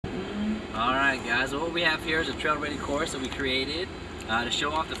Alright guys, well, what we have here is a trail rated course that we created to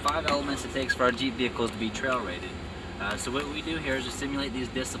show off the 5 elements it takes for our Jeep vehicles to be trail rated. So what we do here is just simulate these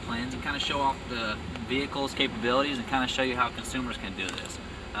disciplines and kind of show off the vehicle's capabilities and kind of show you how consumers can do this.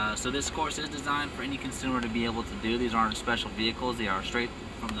 So this course is designed for any consumer to be able to do. These aren't special vehicles, they are straight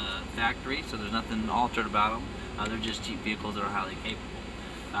from the factory, so there's nothing altered about them. They're just Jeep vehicles that are highly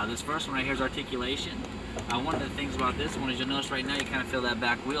capable. This first one right here is articulation. One of the things about this one is you'll notice right now you kind of feel that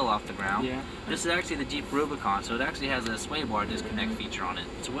back wheel off the ground. Yeah. This is actually the Jeep Rubicon, so it actually has a sway bar disconnect feature on it.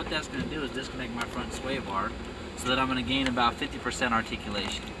 So what that's going to do is disconnect my front sway bar so that I'm going to gain about 50%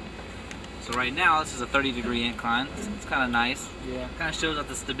 articulation. So right now this is a 30-degree incline. It's kind of nice. Yeah. Kind of shows out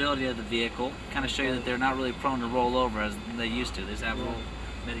the stability of the vehicle. Kind of show you that they're not really prone to roll over as they used to. They just have a little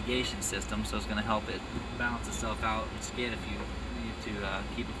mitigation system, so it's going to help it balance itself out and skid if you need to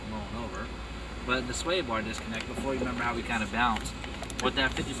keep it from rolling over. But the sway bar disconnect, before you remember how we kind of bounced, with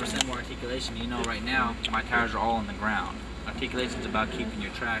that 50% more articulation, you know right now my tires are all on the ground. Articulation is about keeping your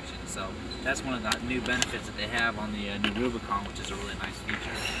traction, so that's one of the new benefits that they have on the new Rubicon, which is a really nice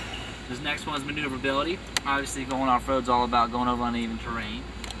feature. This next one is maneuverability. Obviously going off-road is all about going over uneven terrain.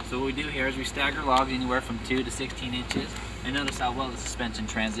 So what we do here is we stagger logs anywhere from 2 to 16 inches, and notice how well the suspension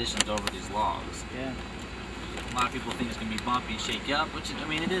transitions over these logs. Yeah. A lot of people think it's going to be bumpy and shake you up, which, I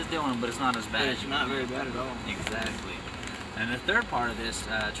mean, it is doing, but it's not as bad. It's not very bad at all. Exactly. And the third part of this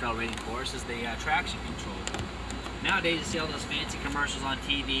trail rating course is the traction control. Nowadays, you see all those fancy commercials on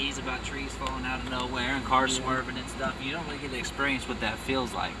TVs about trees falling out of nowhere and cars swerving and stuff. You don't really get to experience what that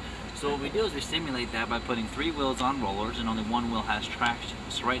feels like. So what we do is we simulate that by putting 3 wheels on rollers, and only 1 wheel has traction.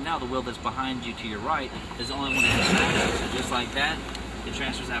 So right now, the wheel that's behind you to your right is the only one that has traction. So just like that, it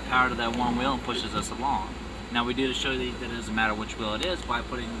transfers that power to that 1 wheel and pushes us along. Now we do to show you that it doesn't matter which wheel it is by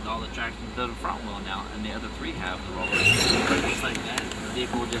putting all the traction to the front wheel now, and the other 3 have the rollers. Just like that, the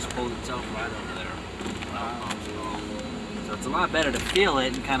vehicle will just pull itself right over there. So it's a lot better to feel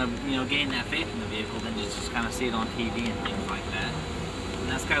it and kind of, you know, gain that faith in the vehicle than just kind of see it on TV and things like that. And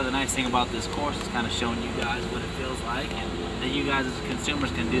that's kind of the nice thing about this course, is kind of showing you guys what it feels like, and that you guys as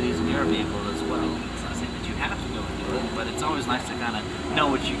consumers can do these in your vehicle as well. It's not saying that you have to go and do it, but it's always nice to kind of know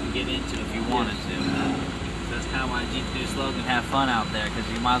what you can get into if you wanted to. That's kind of why Jeep's new slogan, have fun out there, because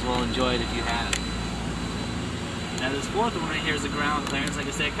you might as well enjoy it if you have. Now this fourth one right here is the ground clearance. Like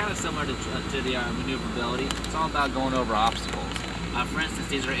I said, kind of similar to the maneuverability. It's all about going over obstacles. For instance,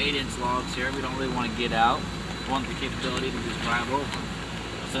 these are 8-inch logs here. We don't really want to get out. We want the capability to just drive over.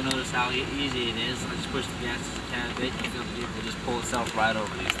 So notice how easy it is. I just push the gas just a tad bit, and you feel the vehicle just pull itself right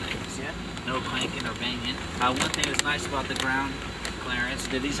over these things. Yeah. No clanking or banging. One thing that's nice about the ground clearance,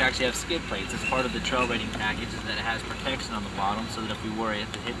 that these actually have skid plates. It's part of the trail rating package, is that it has protection on the bottom, so that if we worry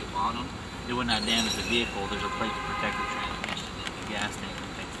if it hit the bottom, it would not damage the vehicle. There's a plate to protect the transmission and the gas tank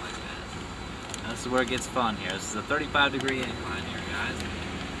and things like that. Now this is where it gets fun here. This is a 35-degree incline here, guys.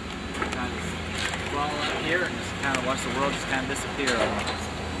 Kind of crawl up here and just kind of watch the world just kind of disappear almost.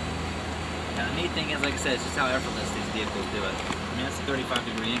 Now the neat thing is, like I said, it's just how effortless these vehicles do it. I mean, that's a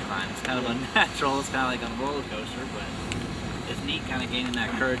 35-degree incline. It's kind of unnatural. It's kind of like a roller coaster, but it's neat kind of gaining that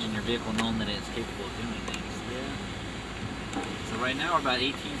courage in your vehicle, knowing that it's capable of doing things. Yeah. So right now we're about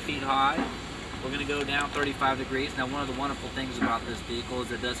 18 feet high. We're going to go down 35 degrees. Now one of the wonderful things about this vehicle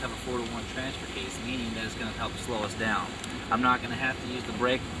is it does have a 4-to-1 transfer case, meaning that it's going to help slow us down. I'm not going to have to use the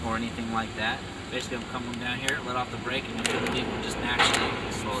brake or anything like that. Basically, I'm coming down here, let off the brake, and the vehicle just naturally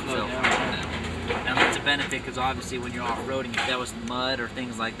slow itself down. Now that's a benefit, because obviously when you're off-roading, if that was mud or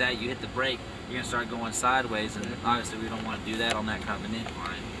things like that, you hit the brake, you're going to start going sideways, and obviously we don't want to do that on that kind of an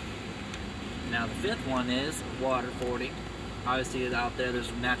incline. Now the fifth one is water fording. Obviously out there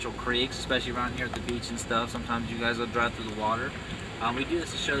there's natural creeks, especially around here at the beach and stuff. Sometimes you guys will drive through the water. We do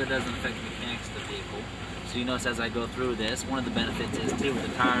this to show that it doesn't affect the mechanics of the vehicle. So you notice as I go through this, one of the benefits is too, with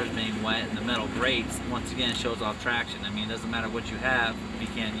the tires being wet and the metal grates, once again it shows off traction. I mean, it doesn't matter what you have if you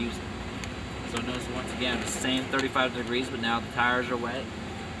can't use it. So notice once again it's the same 35 degrees, but now the tires are wet.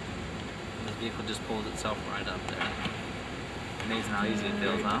 And the vehicle just pulls itself right up there. Amazing how easy it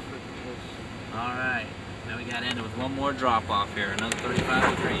feels, huh? Alright, now we got to end it with one more drop off here, another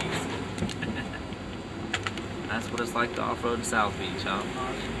 35 degrees. That's what it's like to off-road in South Beach, huh?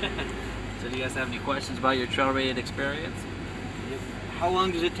 So do you guys have any questions about your trail rated experience? How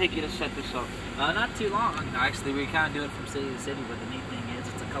long does it take you to set this up? Not too long. Actually, we kind of do it from city to city, but the neat thing is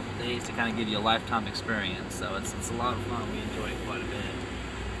it's a couple days to kind of give you a lifetime experience. So it's a lot of fun. We enjoy it quite a bit.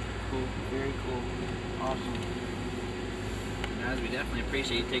 Cool. Very cool. Awesome. Guys, we definitely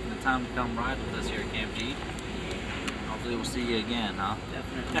appreciate you taking the time to come ride with us here at Camp Jeep. Hopefully we'll see you again, huh?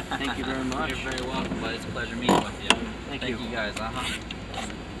 Definitely. Thank you very much. You're very welcome, buddy. It's a pleasure meeting with you. Thank you. Thank you guys.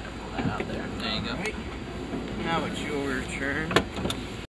 out there. There you go. Right. Now it's your turn.